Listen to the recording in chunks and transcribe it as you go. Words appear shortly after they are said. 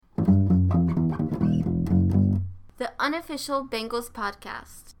the unofficial Bengals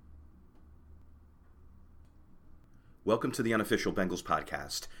podcast. Welcome to the unofficial Bengals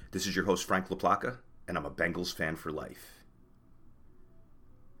podcast. This is your host, Frank LaPlaca, and I'm a Bengals fan for life.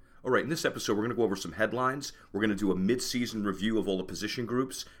 All right, in this episode, we're going to go over some headlines. We're going to do a mid-season review of all the position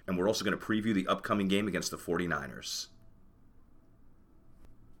groups, and we're also going to preview the upcoming game against the 49ers.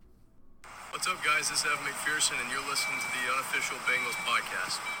 What's up, guys? This is Evan McPherson, and you're listening to the unofficial Bengals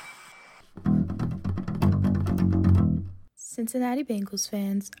podcast. Cincinnati Bengals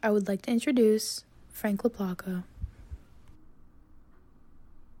fans, I would like to introduce Frank LaPlaca.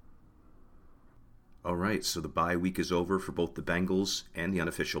 All right, so the bye week is over for both the Bengals and the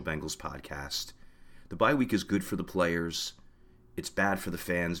unofficial Bengals podcast. The bye week is good for the players. It's bad for the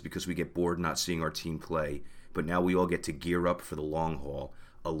fans because we get bored not seeing our team play, but now we all get to gear up for the long haul,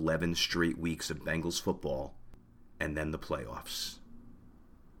 11 straight weeks of Bengals football, and then the playoffs.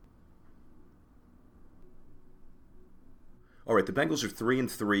 All right, the Bengals are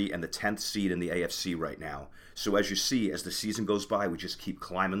 3-3 and the 10th seed in the AFC right now. So as you see, as the season goes by, we just keep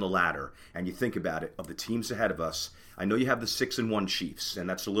climbing the ladder. And you think about it, of the teams ahead of us, I know you have the 6-1 Chiefs, and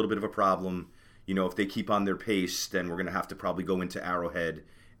that's a little bit of a problem. You know, if they keep on their pace, then we're going to have to probably go into Arrowhead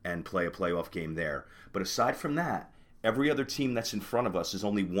and play a playoff game there. But aside from that, every other team that's in front of us is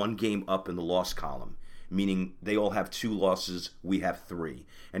only one game up in the loss column, meaning they all have 2 losses, we have 3.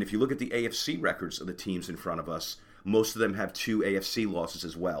 And if you look at the AFC records of the teams in front of us, most of them have 2 AFC losses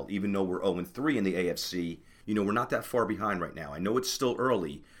as well. Even though we're 0-3 in the AFC, you know, we're not that far behind right now. I know it's still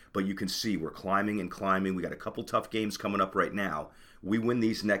early, but you can see we're climbing and climbing. We got a couple tough games coming up right now. We win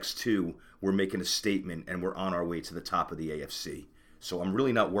these next 2, we're making a statement, and we're on our way to the top of the AFC. So I'm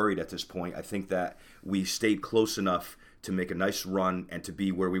really not worried at this point. I think that we stayed close enough to make a nice run and to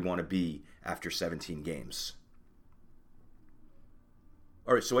be where we want to be after 17 games.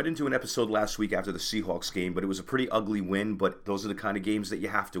 All right, so I didn't do an episode last week after the Seahawks game, but it was a pretty ugly win, but those are the kind of games that you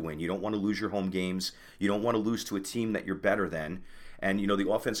have to win. You don't want to lose your home games. You don't want to lose to a team that you're better than. And, you know, the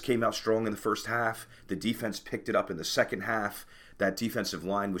offense came out strong in the first half. The defense picked it up in the second half. That defensive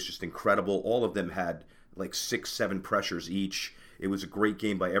line was just incredible. All of them had like 6-7 pressures each. It was a great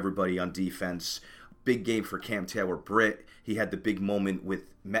game by everybody on defense. Big game for Cam Taylor-Britt. He had the big moment with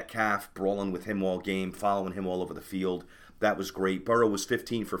Metcalf, brawling with him all game, following him all over the field. That was great. Burrow was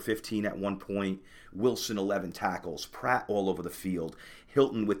 15 for 15 at one point. Wilson, 11 tackles. Pratt all over the field.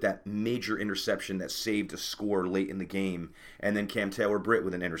 Hilton with that major interception that saved a score late in the game. And then Cam Taylor-Britt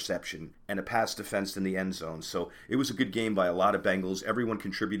with an interception and a pass defense in the end zone. So it was a good game by a lot of Bengals. Everyone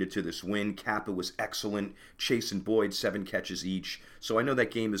contributed to this win. Kappa was excellent. Chase and Boyd, 7 catches each. So I know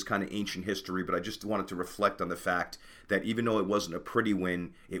that game is kind of ancient history, but I just wanted to reflect on the fact that even though it wasn't a pretty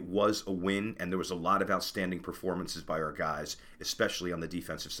win, it was a win, and there was a lot of outstanding performances by our guys, especially on the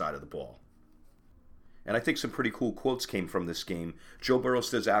defensive side of the ball. And I think some pretty cool quotes came from this game. Joe Burrow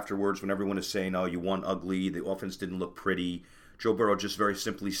says afterwards, when everyone is saying, oh, you won ugly, the offense didn't look pretty, Joe Burrow just very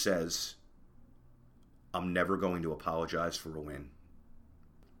simply says, I'm never going to apologize for a win.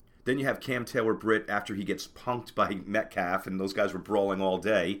 Then you have Cam Taylor-Britt after he gets punked by Metcalf, and those guys were brawling all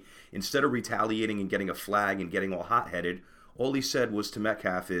day. Instead of retaliating and getting a flag and getting all hot-headed, all he said was to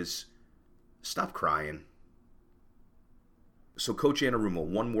Metcalf is, stop crying. So Coach Anarumo,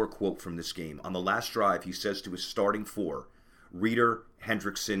 one more quote from this game. On the last drive, he says to his starting 4, Reeder,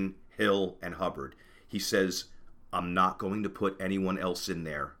 Hendrickson, Hill, and Hubbard, he says, I'm not going to put anyone else in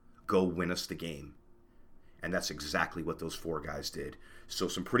there. Go win us the game. And that's exactly what those 4 guys did. So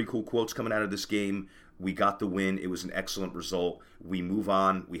some pretty cool quotes coming out of this game. We got the win. It was an excellent result. We move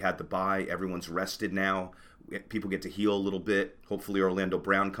on. We had the bye. Everyone's rested now. People get to heal a little bit. Hopefully Orlando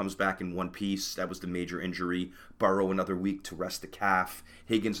Brown comes back in one piece. That was the major injury. Burrow another week to rest the calf.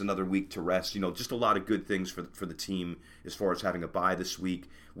 Higgins another week to rest. You know, just a lot of good things for the team as far as having a bye this week.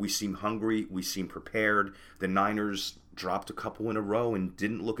 We seem hungry. We seem prepared. The Niners dropped a couple in a row and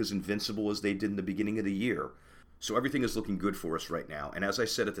didn't look as invincible as they did in the beginning of the year. So everything is looking good for us right now. And as I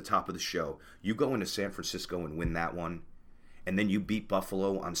said at the top of the show, you go into San Francisco and win that one, and then you beat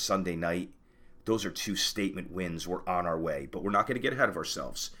Buffalo on Sunday night. Those are 2 statement wins. We're on our way, but we're not going to get ahead of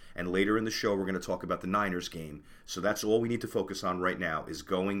ourselves. And later in the show, we're going to talk about the Niners game. So that's all we need to focus on right now is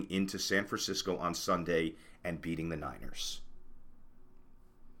going into San Francisco on Sunday and beating the Niners.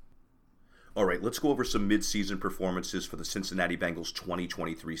 All right, let's go over some mid-season performances for the Cincinnati Bengals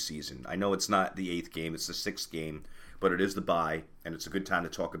 2023 season. I know it's not the 8th game, it's the 6th game, but it is the bye, and it's a good time to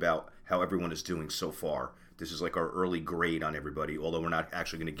talk about how everyone is doing so far. This is like our early grade on everybody, although we're not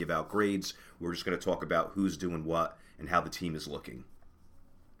actually going to give out grades. We're just going to talk about who's doing what and how the team is looking.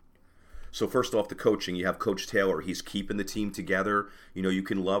 So first off, the coaching. You have Coach Taylor. He's keeping the team together. You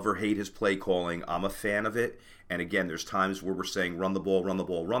can love or hate his play calling. I'm a fan of it. And again, there's times where we're saying run the ball, run the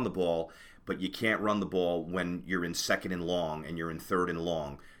ball, run the ball, but you can't run the ball when you're in second and long and you're in third and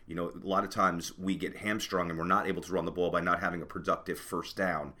long. A lot of times we get hamstrung and we're not able to run the ball by not having a productive first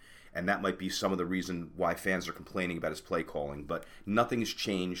down. And that might be some of the reason why fans are complaining about his play calling. But nothing has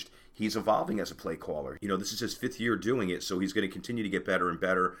changed. He's evolving as a play caller. This is his 5th year doing it, so he's going to continue to get better and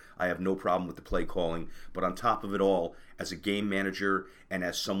better. I have no problem with the play calling. But on top of it all, as a game manager and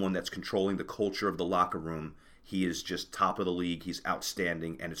as someone that's controlling the culture of the locker room, he is just top of the league. He's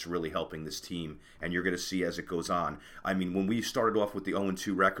outstanding, and it's really helping this team. And you're going to see as it goes on. I mean, when we started off with the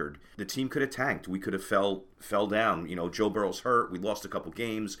 0-2 record, the team could have tanked. We could have fell down. Joe Burrow's hurt. We lost a couple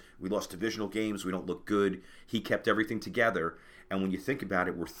games. We lost divisional games. We don't look good. He kept everything together. And when you think about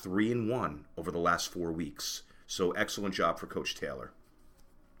it, we're 3-1 over the last 4 weeks. So excellent job for Coach Taylor.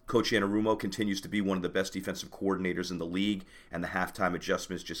 Coach Anarumo continues to be one of the best defensive coordinators in the league, and the halftime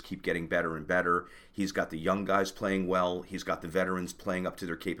adjustments just keep getting better and better. He's got the young guys playing well. He's got the veterans playing up to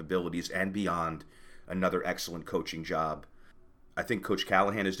their capabilities and beyond. Another excellent coaching job. I think Coach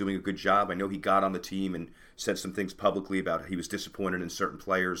Callahan is doing a good job. I know he got on the team and said some things publicly about he was disappointed in certain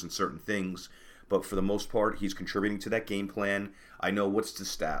players and certain things, but for the most part, he's contributing to that game plan. I know, what's the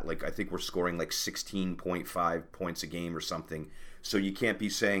stat? I think we're scoring 16.5 points a game or something. So you can't be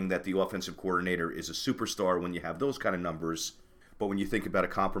saying that the offensive coordinator is a superstar when you have those kind of numbers. But when you think about a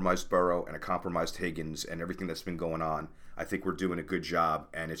compromised Burrow and a compromised Higgins and everything that's been going on, I think we're doing a good job,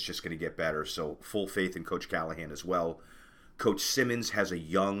 and it's just going to get better. So full faith in Coach Callahan as well. Coach Simmons has a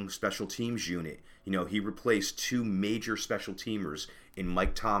young special teams unit. He replaced 2 major special teamers in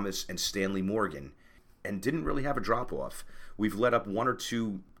Mike Thomas and Stanley Morgan and didn't really have a drop-off. We've let up 1 or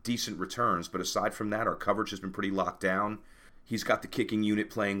 2 decent returns, but aside from that, our coverage has been pretty locked down. He's got the kicking unit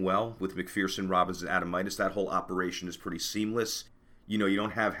playing well with McPherson, Robbins, and Adamitis. That whole operation is pretty seamless. You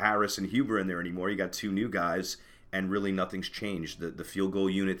don't have Harris and Huber in there anymore. You got 2 new guys, and really nothing's changed. The field goal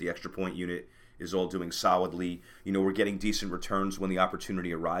unit, the extra point unit is all doing solidly. We're getting decent returns when the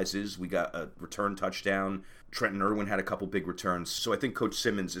opportunity arises. We got a return touchdown. Trenton Irwin had a couple big returns. So I think Coach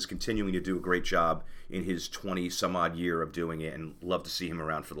Simmons is continuing to do a great job in his 20-some-odd year of doing it, and love to see him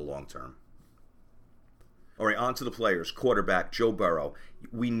around for the long term. All right, on to the players. Quarterback, Joe Burrow.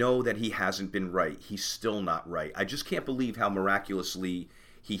 We know that he hasn't been right. He's still not right. I just can't believe how miraculously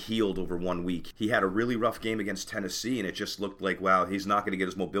he healed over 1 week. He had a really rough game against Tennessee, and it just looked like, wow, he's not going to get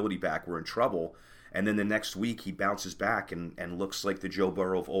his mobility back. We're in trouble. And then the next week, he bounces back and looks like the Joe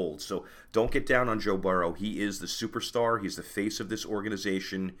Burrow of old. So don't get down on Joe Burrow. He is the superstar. He's the face of this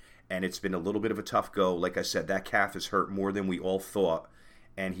organization, and it's been a little bit of a tough go. Like I said, that calf is hurt more than we all thought,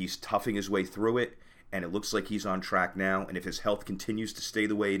 and he's toughing his way through it. And it looks like he's on track now. And if his health continues to stay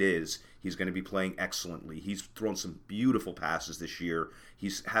the way it is, he's going to be playing excellently. He's thrown some beautiful passes this year.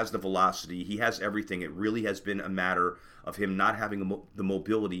 He has the velocity. He has everything. It really has been a matter of him not having the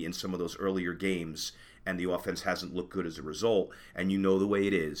mobility in some of those earlier games. And the offense hasn't looked good as a result. And you know the way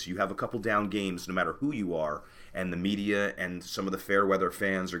it is. You have a couple down games, no matter who you are. And the media and some of the fair weather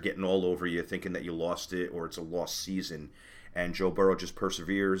fans are getting all over you, thinking that you lost it or it's a lost season. And Joe Burrow just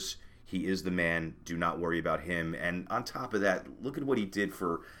perseveres. He is the man. Do not worry about him. And on top of that, look at what he did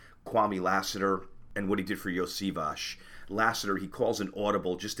for Kwame Lassiter and what he did for Yosivas. Lassiter, he calls an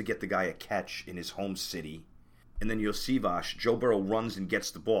audible just to get the guy a catch in his home city. And then Yosivas, Joe Burrow runs and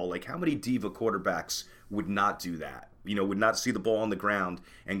gets the ball. How many diva quarterbacks would not do that? Would not see the ball on the ground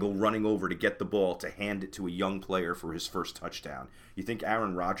and go running over to get the ball to hand it to a young player for his first touchdown. You think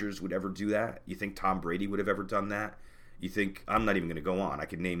Aaron Rodgers would ever do that? You think Tom Brady would have ever done that? You think, I'm not even going to go on. I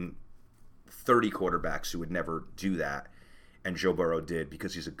could name 30 quarterbacks who would never do that, and Joe Burrow did,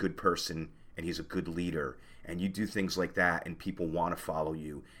 because he's a good person and he's a good leader, and you do things like that and people want to follow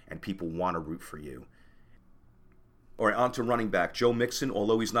you and people want to root for you. All right, on to running back. Joe Mixon,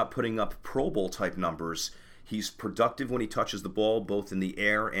 although he's not putting up Pro Bowl type numbers, he's productive when he touches the ball, both in the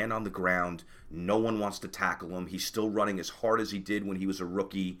air and on the ground. No one wants to tackle him. He's still running as hard as he did when he was a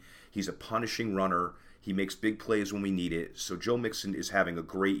rookie. He's a punishing runner. He makes big plays when we need it. So Joe Mixon is having a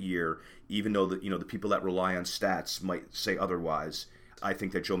great year, even though the people that rely on stats might say otherwise. I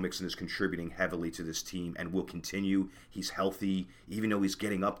think that Joe Mixon is contributing heavily to this team and will continue. He's healthy, even though he's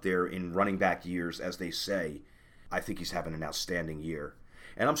getting up there in running back years, as they say. I think he's having an outstanding year.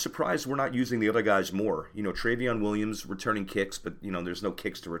 And I'm surprised we're not using the other guys more. Travion Williams returning kicks, but, there's no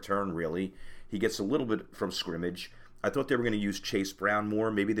kicks to return, really. He gets a little bit from scrimmage. I thought they were going to use Chase Brown more.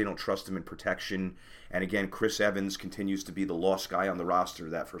 Maybe they don't trust him in protection. And again, Chris Evans continues to be the lost guy on the roster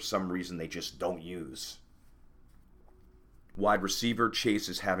that for some reason they just don't use. Wide receiver, Chase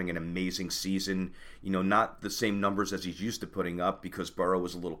is having an amazing season. Not the same numbers as he's used to putting up because Burrow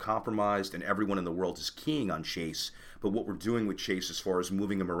was a little compromised and everyone in the world is keying on Chase. But what we're doing with Chase as far as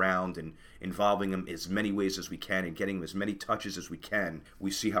moving him around and involving him as many ways as we can and getting him as many touches as we can, we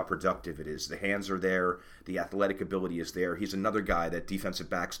see how productive it is. The hands are there. The athletic ability is there. He's another guy that defensive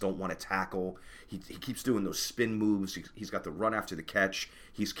backs don't want to tackle. He keeps doing those spin moves. He's got the run after the catch.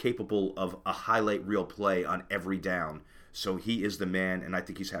 He's capable of a highlight reel play on every down. So he is the man, and I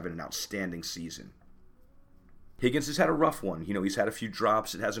think he's having an outstanding season. Higgins has had a rough one. He's had a few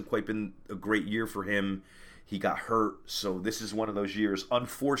drops. It hasn't quite been a great year for him. He got hurt, so this is one of those years,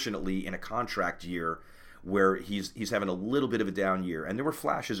 unfortunately, in a contract year where he's having a little bit of a down year. And there were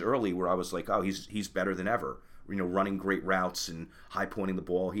flashes early where I was like, oh, he's better than ever. Running great routes and high pointing the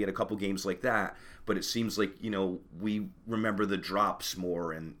ball. He had a couple games like that, but it seems like, we remember the drops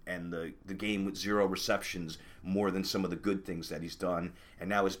more and the game with 0 receptions more than some of the good things that he's done. And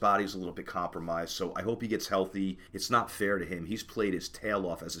now his body's a little bit compromised, so I hope he gets healthy. It's not fair to him. He's played his tail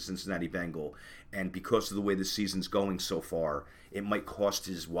off as a Cincinnati Bengal, and because of the way the season's going so far, it might cost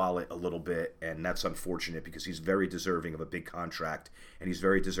his wallet a little bit, and that's unfortunate because he's very deserving of a big contract, and he's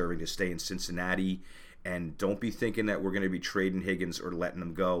very deserving to stay in Cincinnati. And don't be thinking that we're going to be trading Higgins or letting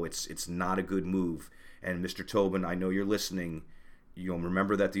him go. It's not a good move. And Mr. Tobin, I know you're listening. You'll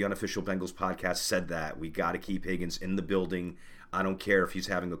remember that the Unofficial Bengals podcast said that. We got to keep Higgins in the building. I don't care if he's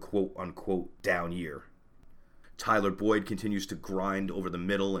having a quote-unquote down year. Tyler Boyd continues to grind over the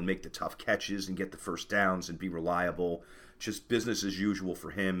middle and make the tough catches and get the first downs and be reliable. Just business as usual for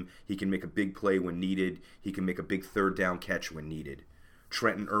him. He can make a big play when needed. He can make a big third down catch when needed.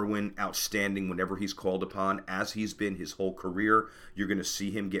 Trenton Irwin, outstanding whenever he's called upon, as he's been his whole career. You're going to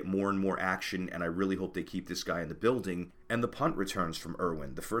see him get more and more action, and I really hope they keep this guy in the building. And the punt returns from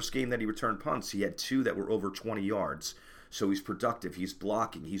Irwin. The first game that he returned punts, he had 2 that were over 20 yards. So he's productive, he's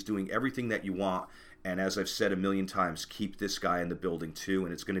blocking, he's doing everything that you want. And as I've said a million times, keep this guy in the building too,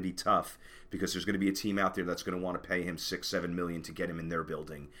 and it's going to be tough because there's going to be a team out there that's going to want to pay him $6-7 million to get him in their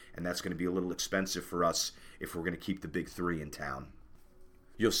building. And that's going to be a little expensive for us if we're going to keep the big 3 in town.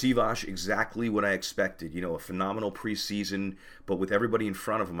 Josivas, exactly what I expected. A phenomenal preseason, but with everybody in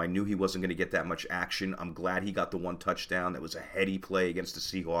front of him, I knew he wasn't going to get that much action. I'm glad he got the 1 touchdown. That was a heady play against the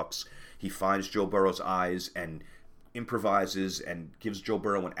Seahawks. He finds Joe Burrow's eyes and improvises and gives Joe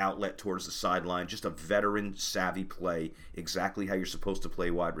Burrow an outlet towards the sideline. Just a veteran, savvy play, exactly how you're supposed to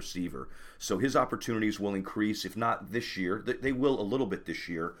play wide receiver. So his opportunities will increase, if not this year. They will a little bit this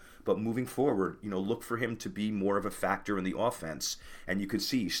year, but moving forward, look for him to be more of a factor in the offense. And you can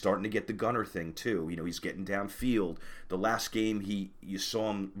see he's starting to get the gunner thing too. He's getting downfield. The last game, you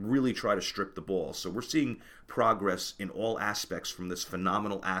saw him really try to strip the ball. So we're seeing progress in all aspects from this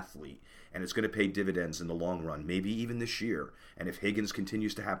phenomenal athlete. And it's going to pay dividends in the long run, maybe even this year. And if Higgins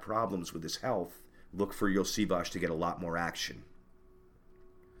continues to have problems with his health, look for Josivas to get a lot more action.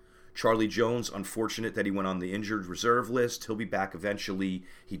 Charlie Jones, unfortunate that he went on the injured reserve list. He'll be back eventually.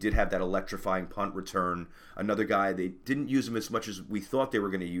 He did have that electrifying punt return. Another guy, they didn't use him as much as we thought they were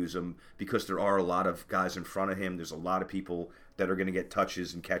going to use him because there are a lot of guys in front of him. There's a lot of people that are going to get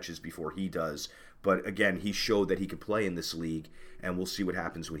touches and catches before he does. But again, he showed that he could play in this league, and we'll see what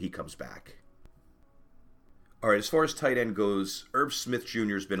happens when he comes back. All right, as far as tight end goes, Irv Smith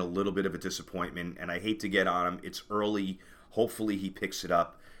Jr. has been a little bit of a disappointment, and I hate to get on him. It's early. Hopefully he picks it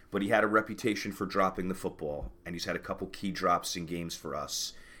up. But he had a reputation for dropping the football, and he's had a couple key drops in games for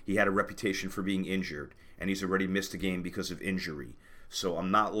us. He had a reputation for being injured, and he's already missed a game because of injury. So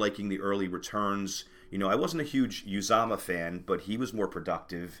I'm not liking the early returns. I wasn't a huge Uzama fan, but he was more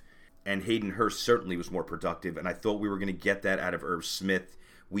productive, and Hayden Hurst certainly was more productive, and I thought we were going to get that out of Irv Smith.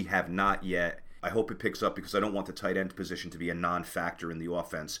 We have not yet. I hope it picks up because I don't want the tight end position to be a non-factor in the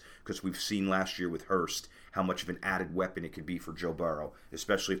offense because we've seen last year with Hurst how much of an added weapon it could be for Joe Burrow,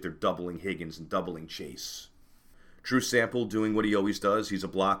 especially if they're doubling Higgins and doubling Chase. Drew Sample doing what he always does. He's a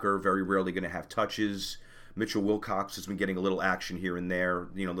blocker, very rarely going to have touches. Mitchell Wilcox has been getting a little action here and there.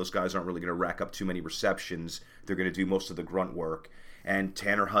 Those guys aren't really going to rack up too many receptions. They're going to do most of the grunt work. And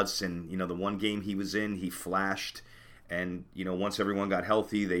Tanner Hudson, the one game he was in, he flashed. And, once everyone got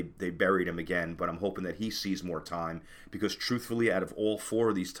healthy, they buried him again. But I'm hoping that he sees more time because, truthfully, out of all 4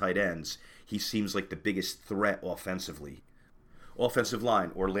 of these tight ends, he seems like the biggest threat offensively. Offensive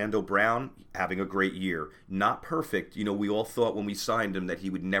line, Orlando Brown having a great year. Not perfect. We all thought when we signed him that he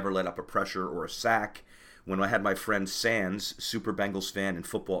would never let up a pressure or a sack. when I had my friend Sands, super Bengals fan and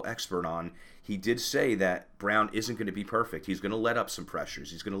football expert, on, he did say that Brown isn't going to be perfect. He's going to let up some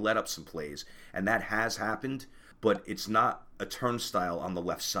pressures. He's going to let up some plays. And that has happened, but it's not a turnstile on the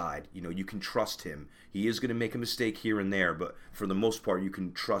left side. You can trust him. He is going to make a mistake here and there, but for the most part, you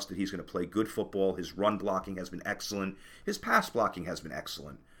can trust that he's going to play good football. His run blocking has been excellent. His pass blocking has been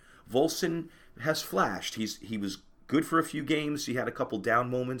excellent. Volson has flashed. He was good for a few games. He had a couple down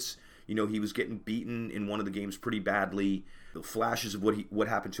moments. He was getting beaten in one of the games pretty badly. The flashes of what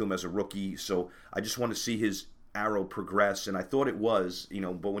happened to him as a rookie. So I just want to see his arrow progress, and I thought it was,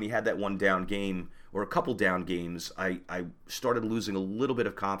 but when he had that one down game, or a couple down games, I started losing a little bit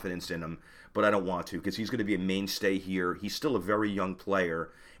of confidence in him, but I don't want to, because he's going to be a mainstay here. He's still a very young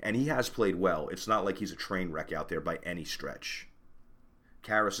player, and he has played well. It's not like he's a train wreck out there by any stretch.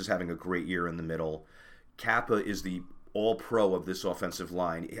 Karras is having a great year in the middle. Kappa is the all-pro of this offensive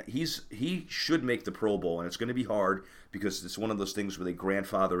line. He should make the Pro Bowl, and it's going to be hard because it's one of those things where they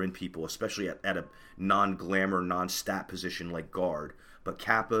grandfather in people, especially at a non-glamour, non-stat position like guard. But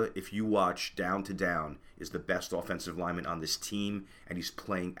Kappa, if you watch down to down, is the best offensive lineman on this team, and he's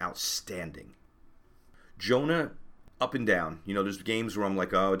playing outstanding. Jonah, up and down. There's games where I'm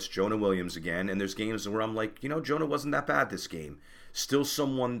like, oh, it's Jonah Williams again, and there's games where I'm like, Jonah wasn't that bad this game. Still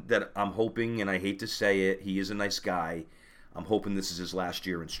someone that I'm hoping, and I hate to say it, he is a nice guy. I'm hoping this is his last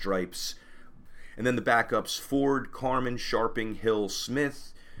year in stripes. And then the backups, Ford, Carman, Sharping, Hill,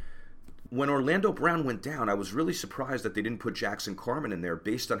 Smith. When Orlando Brown went down, I was really surprised that they didn't put Jackson Carman in there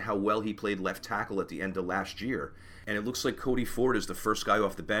based on how well he played left tackle at the end of last year. And it looks like Cody Ford is the first guy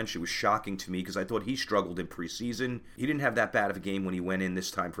off the bench. It was shocking to me because I thought he struggled in preseason. He didn't have that bad of a game when he went in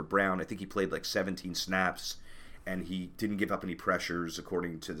this time for Brown. I think he played like 17 snaps, and he didn't give up any pressures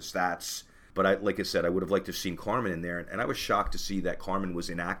according to the stats. But like I said, I would have liked to have seen Carman in there, and I was shocked to see that Carman was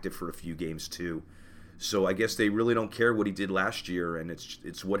inactive for a few games too. So I guess they really don't care what he did last year, and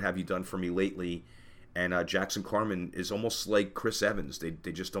it's what have you done for me lately. And Jackson Carman is almost like Chris Evans.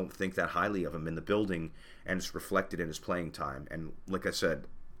 They just don't think that highly of him in the building, and it's reflected in his playing time. And like I said,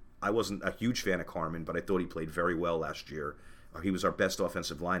 I wasn't a huge fan of Carman, but I thought he played very well last year. He was our best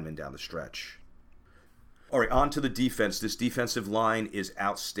offensive lineman down the stretch. All right, on to the defense. This defensive line is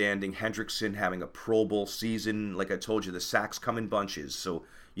outstanding. Hendrickson having a Pro Bowl season. Like I told you, the sacks come in bunches. So,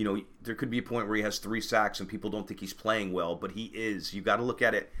 there could be a point where he has 3 sacks and people don't think he's playing well, but he is. You got to look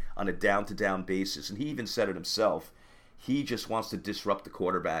at it on a down-to-down basis. And he even said it himself. He just wants to disrupt the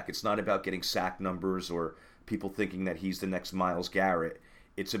quarterback. It's not about getting sack numbers or people thinking that he's the next Myles Garrett.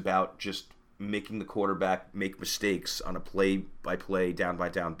 It's about just making the quarterback make mistakes on a play-by-play,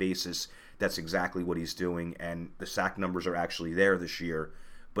 down-by-down basis. That's exactly what he's doing, and the sack numbers are actually there this year,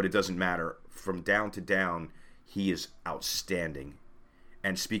 but it doesn't matter. From down to down, he is outstanding.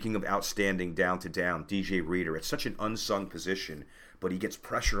 And speaking of outstanding down to down, DJ Reader, it's such an unsung position, but he gets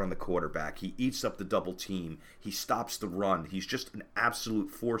pressure on the quarterback. He eats up the double team. He stops the run. He's just an absolute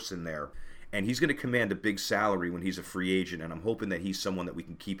force in there. And he's going to command a big salary when he's a free agent, and I'm hoping that he's someone that we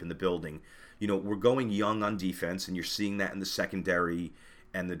can keep in the building. We're going young on defense, and you're seeing that in the secondary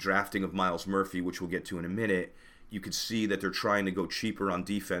and the drafting of Myles Murphy, which we'll get to in a minute. You could see that they're trying to go cheaper on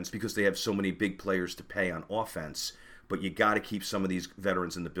defense because they have so many big players to pay on offense. But you got to keep some of these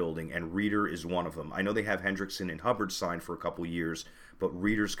veterans in the building, and Reader is one of them. I know they have Hendrickson and Hubbard signed for a couple years, but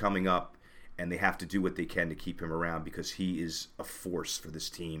Reader's coming up, and they have to do what they can to keep him around because he is a force for this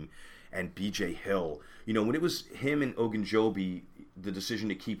team. And B.J. Hill, when it was him and Ogunjobi, the decision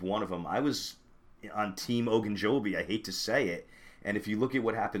to keep one of them, I was on Team Ogunjobi. I hate to say it. And if you look at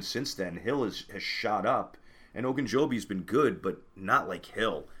what happened since then, Hill has shot up, and Ogunjobi's been good, but not like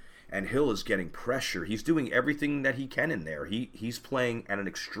Hill. And Hill is getting pressure. He's doing everything that he can in there. He's playing at an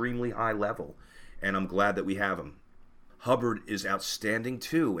extremely high level, and I'm glad that we have him. Hubbard is outstanding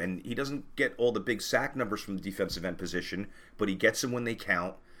too, and he doesn't get all the big sack numbers from the defensive end position, but he gets them when they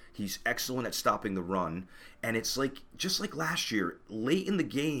count. He's excellent at stopping the run, and it's like just like last year, late in the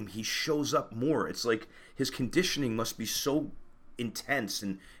game, he shows up more. It's like his conditioning must be so intense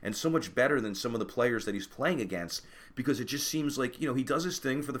and so much better than some of the players that he's playing against, because it just seems like, he does his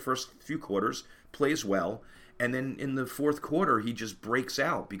thing for the first few quarters, plays well, and then in the fourth quarter he just breaks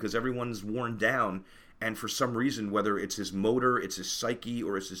out because everyone's worn down, and for some reason, whether it's his motor, it's his psyche,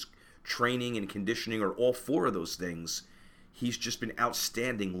 or it's his training and conditioning, or all 4 of those things, he's just been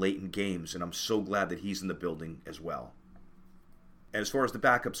outstanding late in games, and I'm so glad that he's in the building as well. And as far as the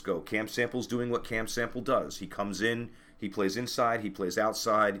backups go, Cam Sample's doing what Cam Sample does. He comes in, he plays inside, he plays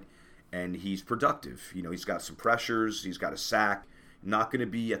outside, and he's productive. He's got some pressures, he's got a sack. Not going to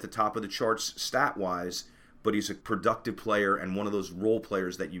be at the top of the charts stat-wise, but he's a productive player and one of those role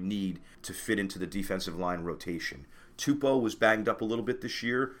players that you need to fit into the defensive line rotation. TUPO was banged up a little bit this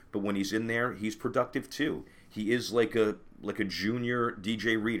year, but when he's in there, he's productive too. He is like a junior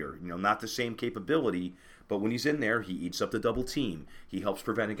DJ Reader, not the same capability, but when he's in there, he eats up the double team. He helps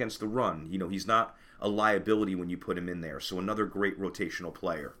prevent against the run. He's not a liability when you put him in there. So another great rotational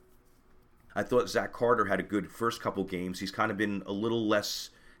player. I thought Zach Carter had a good first couple games. He's kind of been a little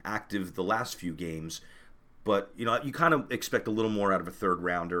less active the last few games, but you kind of expect a little more out of a third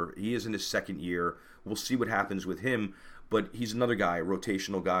rounder. He is in his second year. We'll see what happens with him, but he's another guy, a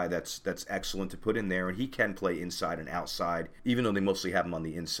rotational guy that's excellent to put in there, and he can play inside and outside, even though they mostly have him on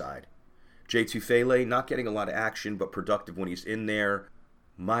the inside. Jay Tufele, not getting a lot of action, but productive when he's in there.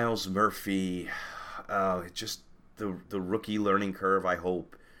 Myles Murphy, just the rookie learning curve, I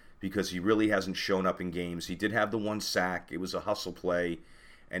hope, because he really hasn't shown up in games. He did have the one sack. It was a hustle play.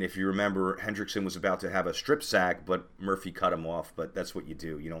 And if you remember, Hendrickson was about to have a strip sack, but Murphy cut him off. But that's what you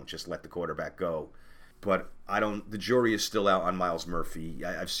do. You don't just let the quarterback go. But the jury is still out on Myles Murphy.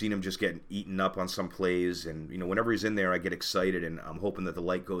 I've seen him just getting eaten up on some plays. And, whenever he's in there, I get excited. And I'm hoping that the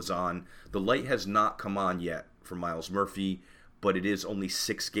light goes on. The light has not come on yet for Myles Murphy, but it is only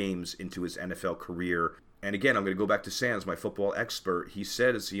 6 games into his NFL career. And again, I'm going to go back to Sands, my football expert. He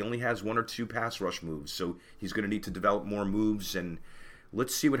says he only has 1 or 2 pass rush moves. So he's going to need to develop more moves. And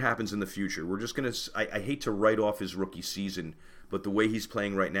let's see what happens in the future. We're just going to, I hate to write off his rookie season, but the way he's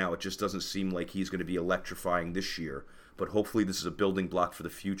playing right now, it just doesn't seem like he's going to be electrifying this year. But hopefully this is a building block for the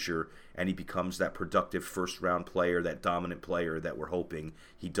future, and he becomes that productive first-round player, that dominant player that we're hoping.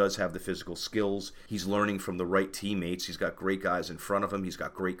 He does have the physical skills. He's learning from the right teammates. He's got great guys in front of him. He's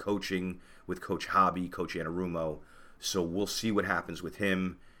got great coaching with Coach Hobby, Coach Anarumo. So we'll see what happens with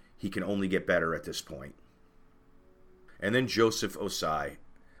him. He can only get better at this point. And then Joseph Osai.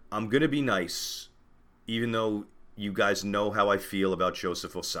 I'm going to be nice, even though you guys know how I feel about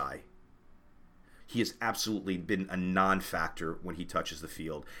Joseph Osai. He has absolutely been a non-factor when he touches the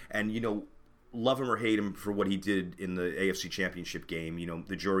field. And, love him or hate him for what he did in the AFC Championship game,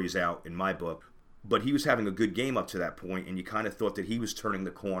 the jury's out in my book. But he was having a good game up to that point, and you kind of thought that he was turning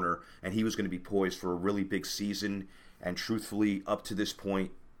the corner and he was going to be poised for a really big season. And truthfully, up to this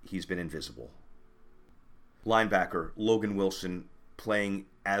point, he's been invisible. Linebacker, Logan Wilson, playing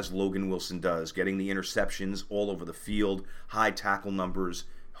as Logan Wilson does, getting the interceptions all over the field, high tackle numbers,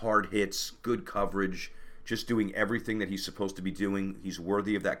 hard hits, good coverage, just doing everything that he's supposed to be doing. He's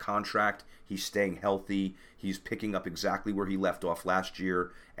worthy of that contract. He's staying healthy. He's picking up exactly where he left off last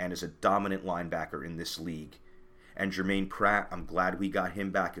year and is a dominant linebacker in this league. And Jermaine Pratt, I'm glad we got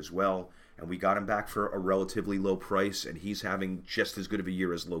him back as well. And we got him back for a relatively low price, and he's having just as good of a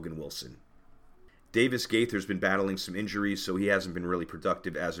year as Logan Wilson. Davis Gaither's been battling some injuries, so he hasn't been really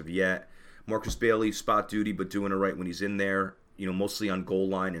productive as of yet. Marcus Bailey, spot duty, but doing it right when he's in there. Mostly on goal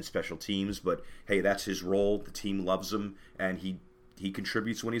line and special teams, but hey, that's his role. The team loves him, and he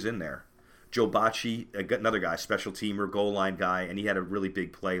contributes when he's in there. Joe Bacci, another guy, special teamer, goal line guy, and he had a really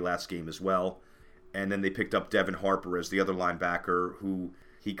big play last game as well. And then they picked up Devin Harper as the other linebacker, who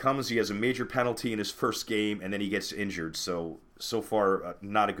he has a major penalty in his first game, and then he gets injured. So far,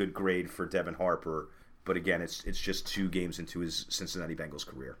 not a good grade for Devin Harper. But again, it's just 2 games into his Cincinnati Bengals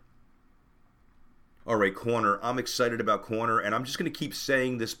career. All right, corner. I'm excited about corner, and I'm just going to keep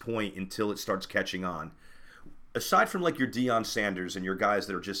saying this point until it starts catching on. Aside from like your Deion Sanders and your guys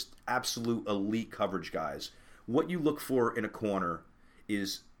that are just absolute elite coverage guys, what you look for in a corner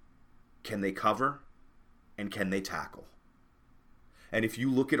is, can they cover and can they tackle? And if you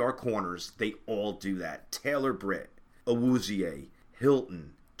look at our corners, they all do that. Taylor Britt, Awuzie,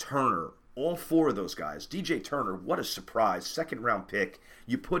 Hilton, Turner, all 4 of those guys. DJ Turner, what a surprise. 2nd-round pick.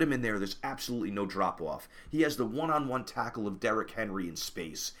 You put him in there, there's absolutely no drop-off. He has the one-on-one tackle of Derrick Henry in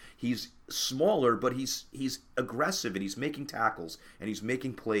space. He's smaller, but he's aggressive, and he's making tackles, and he's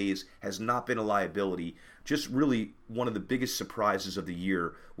making plays, has not been a liability. Just really one of the biggest surprises of the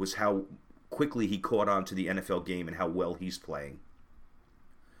year was how quickly he caught on to the NFL game and how well he's playing.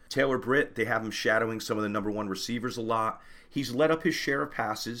 Taylor Britt, they have him shadowing some of the number 1 receivers a lot. He's let up his share of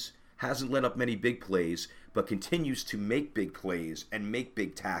passes, hasn't let up many big plays, but continues to make big plays and make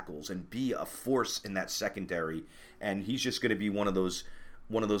big tackles and be a force in that secondary. And he's just going to be one of those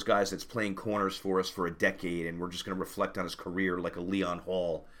guys that's playing corners for us for a decade, and we're just going to reflect on his career like a Leon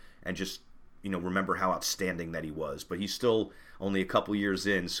Hall and just remember how outstanding that he was. But he's still only a couple years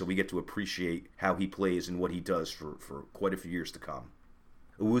in, so we get to appreciate how he plays and what he does for quite a few years to come.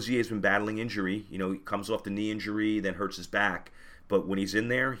 Awuzie has been battling injury. He comes off the knee injury, then hurts his back. But when he's in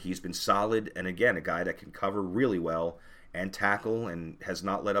there, he's been solid. And again, a guy that can cover really well and tackle and has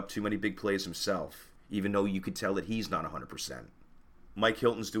not let up too many big plays himself. even though you could tell that he's not 100%. Mike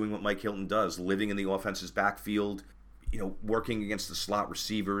Hilton's doing what Mike Hilton does, living in the offense's backfield, working against the slot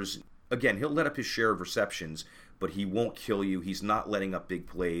receivers. Again, he'll let up his share of receptions, but he won't kill you. He's not letting up big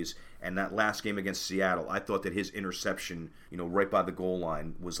plays. And that last game against Seattle, I thought that his interception, right by the goal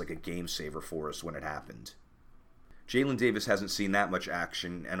line was like a game saver for us when it happened. Jalen Davis hasn't seen that much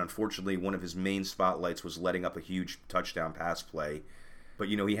action, and unfortunately one of his main spotlights was letting up a huge touchdown pass play. But,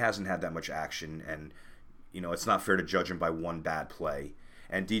 he hasn't had that much action, and, it's not fair to judge him by one bad play.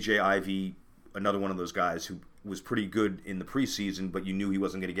 And DJ Ivey, another one of those guys who was pretty good in the preseason, but you knew he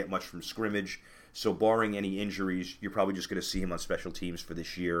wasn't going to get much from scrimmage. So barring any injuries, you're probably just going to see him on special teams for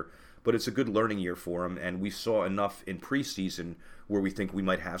this year. But it's a good learning year for him, and we saw enough in preseason where we think we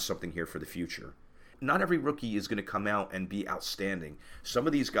might have something here for the future. Not every rookie is going to come out and be outstanding. Some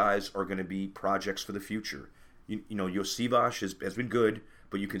of these guys are going to be projects for the future. Yosivas has been good,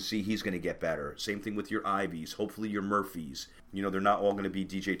 but you can see he's going to get better. Same thing with your Ivies, hopefully your Murphys. They're not all going to be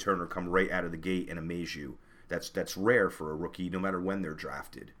DJ Turner, come right out of the gate and amaze you. That's rare for a rookie, no matter when they're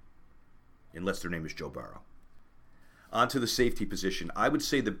drafted, unless their name is Joe Burrow. On to the safety position. I would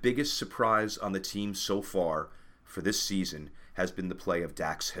say the biggest surprise on the team so far for this season has been the play of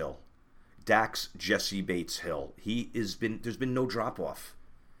Dax Hill. Dax Jesse Bates Hill. There's been no drop-off.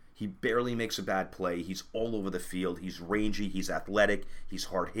 He barely makes a bad play. He's all over the field. He's rangy. He's athletic. He's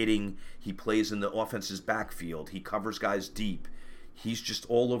hard-hitting. He plays in the offense's backfield. He covers guys deep. He's just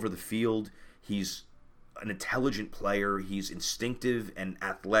all over the field. He's an intelligent player. He's instinctive and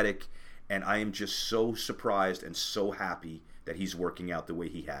athletic. And I am just so surprised and so happy that he's working out the way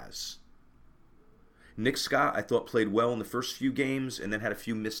he has. Nick Scott, I thought, played well in the first few games and then had a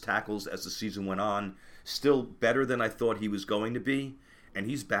few missed tackles as the season went on. Still better than I thought he was going to be. And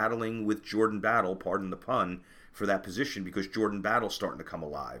he's battling with Jordan Battle, pardon the pun, for that position because Jordan Battle's starting to come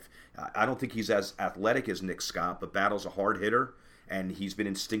alive. I don't think he's as athletic as Nick Scott, but Battle's a hard hitter, and he's been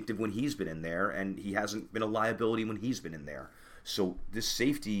instinctive when he's been in there, and he hasn't been a liability when he's been in there. So this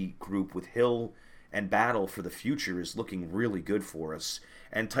safety group with Hill and Battle for the future is looking really good for us.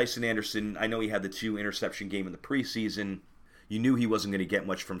 And Tyson Anderson, I know he had the 2 interception game in the preseason. You knew he wasn't going to get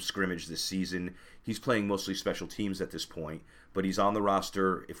much from scrimmage this season. He's playing mostly special teams at this point, but he's on the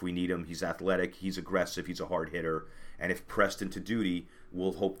roster if we need him. He's athletic, he's aggressive, he's a hard hitter, and if pressed into duty,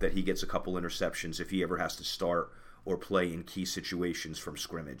 we'll hope that he gets a couple interceptions if he ever has to start or play in key situations from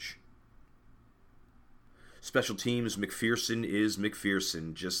scrimmage. Special teams, McPherson is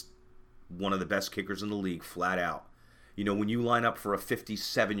McPherson, just one of the best kickers in the league, flat out. When you line up for a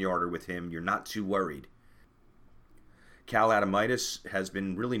 57-yarder with him, you're not too worried. Cal Adamitis has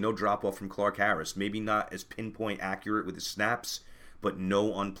been really no drop-off from Clark Harris. Maybe not as pinpoint accurate with his snaps, but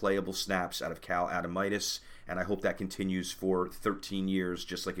no unplayable snaps out of Cal Adamitis, and I hope that continues for 13 years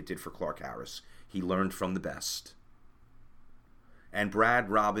just like it did for Clark Harris. He learned from the best. And Brad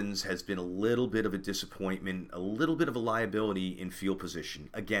Robbins has been a little bit of a disappointment, a little bit of a liability in field position.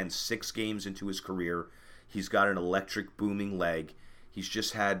 Again, 6 games into his career, he's got an electric booming leg. He's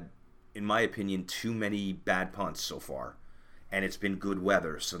just had, in my opinion, too many bad punts so far. And it's been good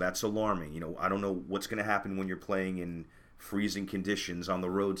weather, so that's alarming. I don't know what's going to happen when you're playing in freezing conditions on the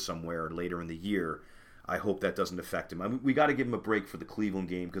road somewhere later in the year. I hope that doesn't affect him. We got to give him a break for the Cleveland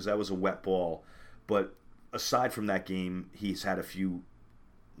game because that was a wet ball. But aside from that game, he's had a few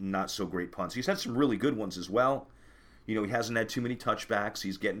not so great punts. He's had some really good ones as well. He hasn't had too many touchbacks.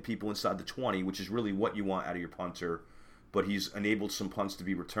 He's getting people inside the 20, which is really what you want out of your punter. But he's enabled some punts to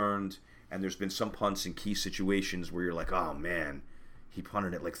be returned. And there's been some punts in key situations where you're like, oh man, he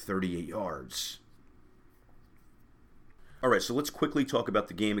punted it like 38 yards. All right, so let's quickly talk about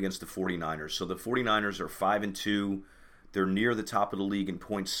the game against the 49ers. So the 49ers are 5-2. They're near the top of the league in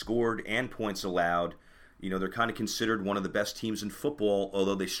points scored and points allowed. They're kind of considered one of the best teams in football,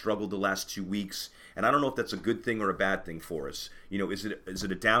 although they struggled the last 2 weeks. And I don't know if that's a good thing or a bad thing for us. Is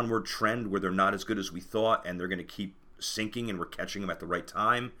it a downward trend where they're not as good as we thought and they're going to keep sinking and we're catching them at the right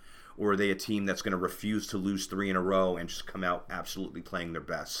time? Or are they a team that's going to refuse to lose 3 in a row and just come out absolutely playing their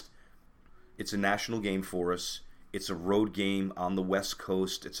best? It's a national game for us. It's a road game on the West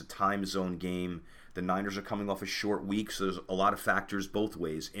Coast. It's a time zone game. The Niners are coming off a short week, so there's a lot of factors both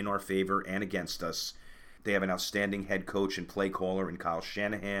ways, in our favor and against us. They have an outstanding head coach and play caller in Kyle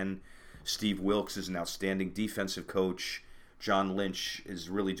Shanahan. Steve Wilkes is an outstanding defensive coach. John Lynch is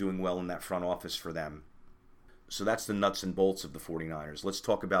really doing well in that front office for them. So that's the nuts and bolts of the 49ers. Let's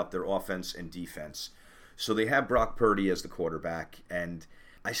talk about their offense and defense. So they have Brock Purdy as the quarterback, and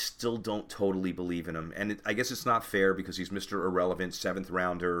I still don't totally believe in him. And I guess it's not fair because he's Mr. Irrelevant, 7th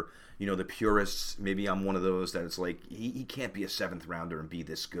rounder. You know, the purists, maybe I'm one of those that it's like, he can't be a 7th rounder and be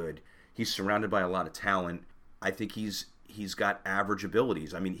this good. He's surrounded by a lot of talent. I think he's got average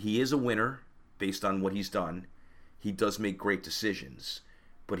abilities. I mean, he is a winner based on what he's done. He does make great decisions,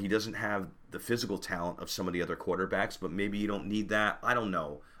 but he doesn't have the physical talent of some of the other quarterbacks, but maybe you don't need that. I don't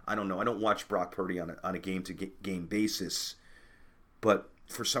know. I don't watch Brock Purdy on a game-to-game basis, but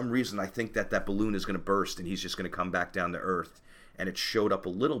for some reason, I think that balloon is going to burst and he's just going to come back down to earth. And it showed up a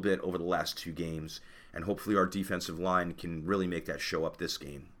little bit over the last 2 games. And hopefully our defensive line can really make that show up this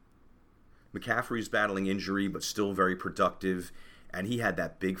game. McCaffrey's battling injury, but still very productive. And he had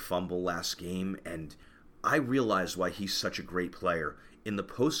that big fumble last game. And I realized why he's such a great player. In the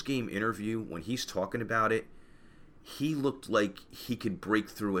post-game interview, when he's talking about it, he looked like he could break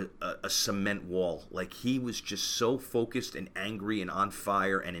through a cement wall. Like he was just so focused and angry and on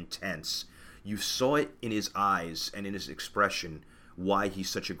fire and intense. You saw it in his eyes and in his expression why he's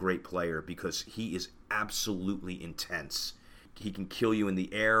such a great player, because he is absolutely intense. He can kill you in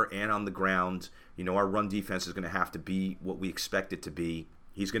the air and on the ground. You know, our run defense is going to have to be what we expect it to be.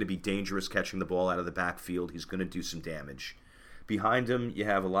 He's going to be dangerous catching the ball out of the backfield. He's going to do some damage. Behind him, you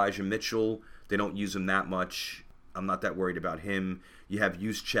have Elijah Mitchell. They don't use him that much. I'm not that worried about him. You have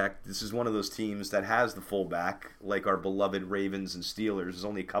Juszczyk. This is one of those teams that has the fullback, like our beloved Ravens and Steelers. There's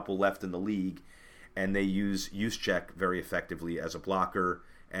only a couple left in the league, and they use Juszczyk very effectively as a blocker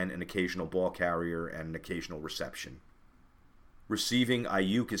and an occasional ball carrier and an occasional reception. Receiving,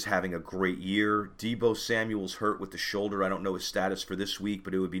 Ayuk is having a great year. Deebo Samuel's hurt with the shoulder. I don't know his status for this week,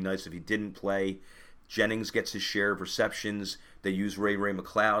 but it would be nice if he didn't play. Jennings gets his share of receptions. They use Ray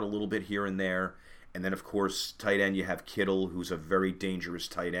McCloud a little bit here and there. And then, of course, tight end, you have Kittle, who's a very dangerous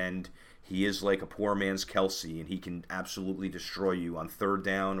tight end. He is like a poor man's Kelsey, and he can absolutely destroy you on 3rd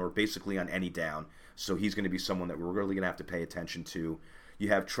down or basically on any down. So he's going to be someone that we're really going to have to pay attention to. You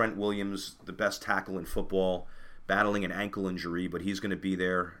have Trent Williams, the best tackle in football, battling an ankle injury, but he's going to be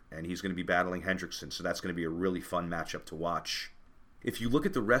there, and he's going to be battling Hendrickson. So that's going to be a really fun matchup to watch. If you look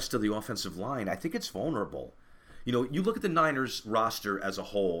at the rest of the offensive line, I think it's vulnerable. You know, you look at the Niners roster as a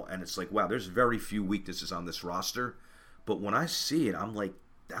whole, and it's like, wow, there's very few weaknesses on this roster. But when I see it, I'm like,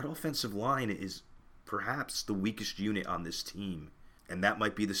 that offensive line is perhaps the weakest unit on this team. And that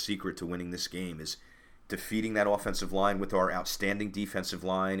might be the secret to winning this game, is defeating that offensive line with our outstanding defensive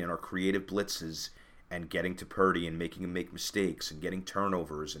line and our creative blitzes, and getting to Purdy and making him make mistakes and getting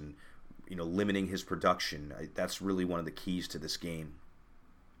turnovers and, you know, limiting his production. That's really one of the keys to this game.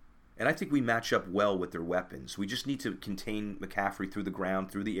 And I think we match up well with their weapons. We just need to contain McCaffrey through the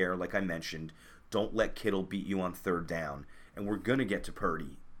ground, through the air, like I mentioned. Don't let Kittle beat you on 3rd down. And we're going to get to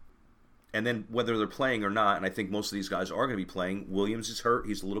Purdy. And then whether they're playing or not, and I think most of these guys are going to be playing, Williams is hurt.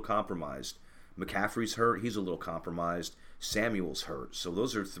 He's a little compromised. McCaffrey's hurt. He's a little compromised. Samuel's hurt. So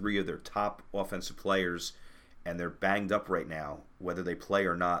those are 3 of their top offensive players, and they're banged up right now, whether they play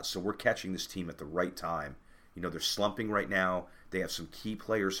or not. So we're catching this team at the right time. You know, they're slumping right now. They have some key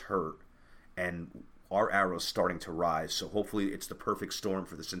players hurt, and our arrow's starting to rise. So hopefully it's the perfect storm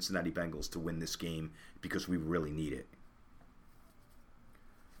for the Cincinnati Bengals to win this game, because we really need it.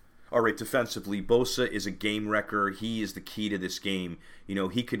 All right, defensively, Bosa is a game wrecker. He is the key to this game. You know,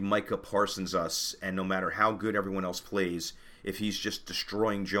 he could Micah Parsons us, and no matter how good everyone else plays, if he's just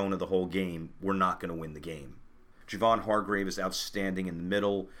destroying Jonah the whole game, we're not going to win the game. Javon Hargrave is outstanding in the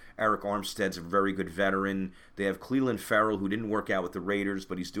middle. Eric Armstead's a very good veteran. They have Cleveland Farrell, who didn't work out with the Raiders,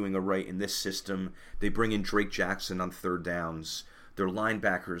 but he's doing all right in this system. They bring in Drake Jackson on 3rd downs. Their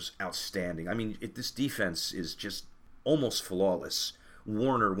linebackers, outstanding. I mean, this defense is just almost flawless.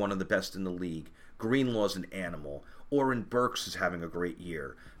 Warner, one of the best in the league. Greenlaw's an animal. Oren Burks is having a great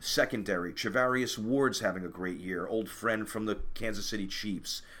year. Secondary, Charvarius Ward's having a great year. Old friend from the Kansas City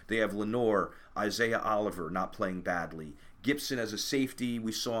Chiefs. They have Lenore, Isaiah Oliver not playing badly. Gibson as a safety,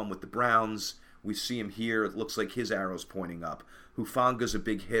 we saw him with the Browns. We see him here. It looks like his arrow's pointing up. Hufanga's a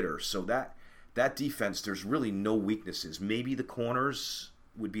big hitter. So that defense, there's really no weaknesses. Maybe the corners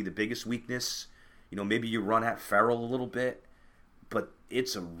would be the biggest weakness. You know, maybe you run at Farrell a little bit. But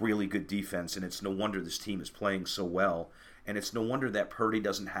it's a really good defense, and it's no wonder this team is playing so well. And it's no wonder that Purdy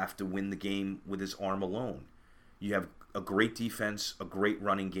doesn't have to win the game with his arm alone. You have a great defense, a great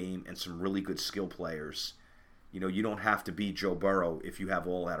running game, and some really good skill players. You know, you don't have to be Joe Burrow if you have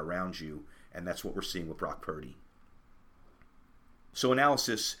all that around you, and that's what we're seeing with Brock Purdy. So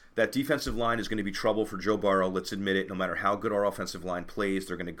analysis, that defensive line is going to be trouble for Joe Burrow. Let's admit it. No matter how good our offensive line plays,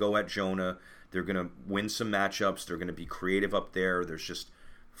 they're going to go at Jonah. They're going to win some matchups. They're going to be creative up there. There's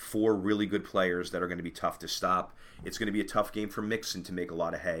 4 really good players that are going to be tough to stop. It's going to be a tough game for Mixon to make a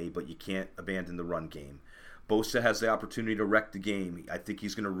lot of hay, but you can't abandon the run game. Bosa has the opportunity to wreck the game. I think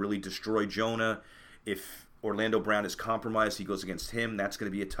he's going to really destroy Jonah. If Orlando Brown is compromised, he goes against him. That's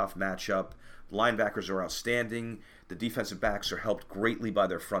going to be a tough matchup. Linebackers are outstanding. The defensive backs are helped greatly by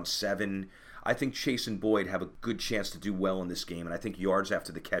their front 7. I think Chase and Boyd have a good chance to do well in this game, and I think yards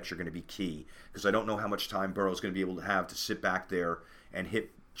after the catch are going to be key, because I don't know how much time Burrow's going to be able to have to sit back there and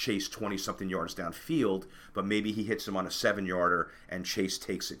hit Chase 20-something yards downfield, but maybe he hits him on a 7-yarder and Chase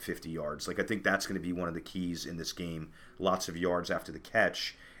takes it 50 yards. I think that's going to be one of the keys in this game. Lots of yards after the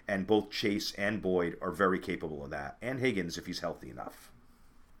catch, and both Chase and Boyd are very capable of that, and Higgins if he's healthy enough.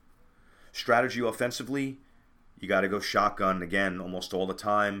 Strategy offensively, you got to go shotgun again almost all the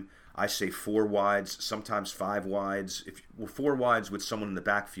time. I say 4 wides, sometimes 5 wides. 4 wides with someone in the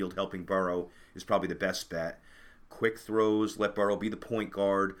backfield helping Burrow is probably the best bet. Quick throws, let Burrow be the point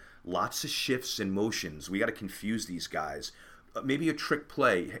guard. Lots of shifts and motions. We got to confuse these guys. Maybe a trick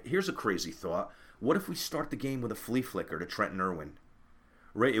play. Here's a crazy thought. What if we start the game with a flea flicker to Trenton Irwin?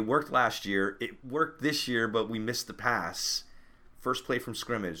 Right, it worked last year. It worked this year, but we missed the pass. First play from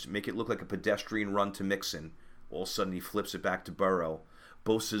scrimmage. Make it look like a pedestrian run to Mixon. All of a sudden, he flips it back to Burrow.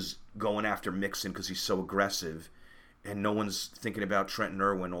 Bosa's going after Mixon because he's so aggressive. And no one's thinking about Trenton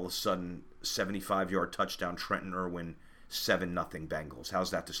Irwin. All of a sudden, 75-yard touchdown, Trenton Irwin, 7-0 Bengals. How's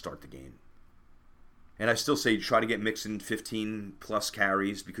that to start the game? And I still say try to get Mixon 15-plus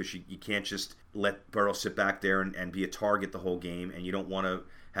carries, because you can't just let Burrow sit back there and be a target the whole game, and you don't want to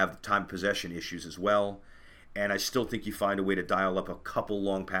have time possession issues as well. And I still think you find a way to dial up a couple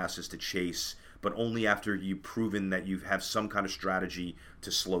long passes to Chase, but only after you've proven that you have some kind of strategy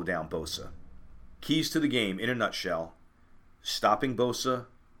to slow down Bosa. Keys to the game, in a nutshell: stopping Bosa,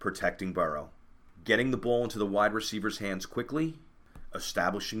 protecting Burrow, getting the ball into the wide receiver's hands quickly,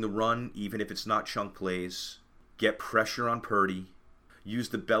 establishing the run even if it's not chunk plays, get pressure on Purdy, use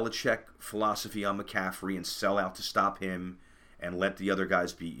the Belichick philosophy on McCaffrey and sell out to stop him and let the other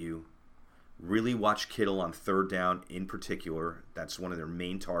guys beat you. Really watch Kittle on 3rd down in particular. That's one of their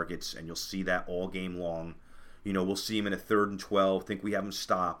main targets, and you'll see that all game long. We'll see him in a 3rd and 12, think we have him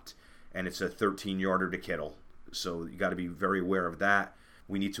stopped, and it's a 13-yarder to Kittle. So you got to be very aware of that.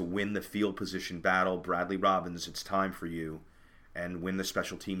 We need to win the field position battle. Bradley Robbins, it's time for you. And win the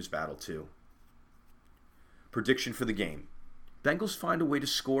special teams battle too. Prediction for the game: Bengals find a way to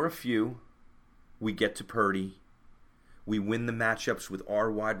score a few. We get to Purdy. We win the matchups with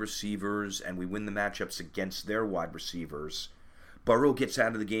our wide receivers, and we win the matchups against their wide receivers. Burrow gets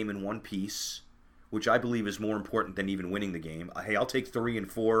out of the game in one piece, which I believe is more important than even winning the game. Hey, I'll take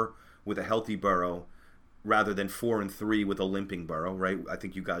 3-4 with a healthy Burrow rather than 4-3 with a limping Burrow, right? I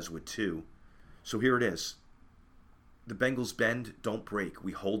think you guys would too. So here it is. The Bengals bend, don't break.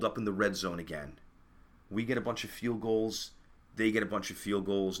 We hold up in the red zone again. We get a bunch of field goals. They get a bunch of field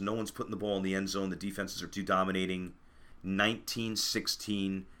goals. No one's putting the ball in the end zone. The defenses are too dominating.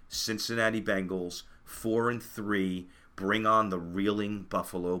 19-16, Cincinnati Bengals, 4-3. Bring on the reeling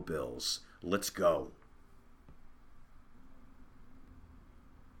Buffalo Bills. Let's go.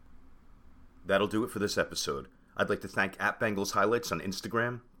 That'll do it for this episode. I'd like to thank @Bengals Highlights on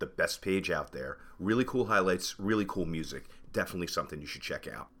Instagram, the best page out there. Really cool highlights, really cool music. Definitely something you should check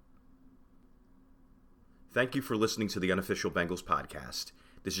out. Thank you for listening to the Unofficial Bengals Podcast.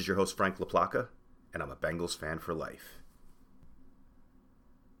 This is your host, Frank LaPlaca, and I'm a Bengals fan for life.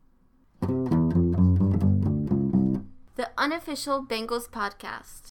 The Unofficial Bengals Podcast.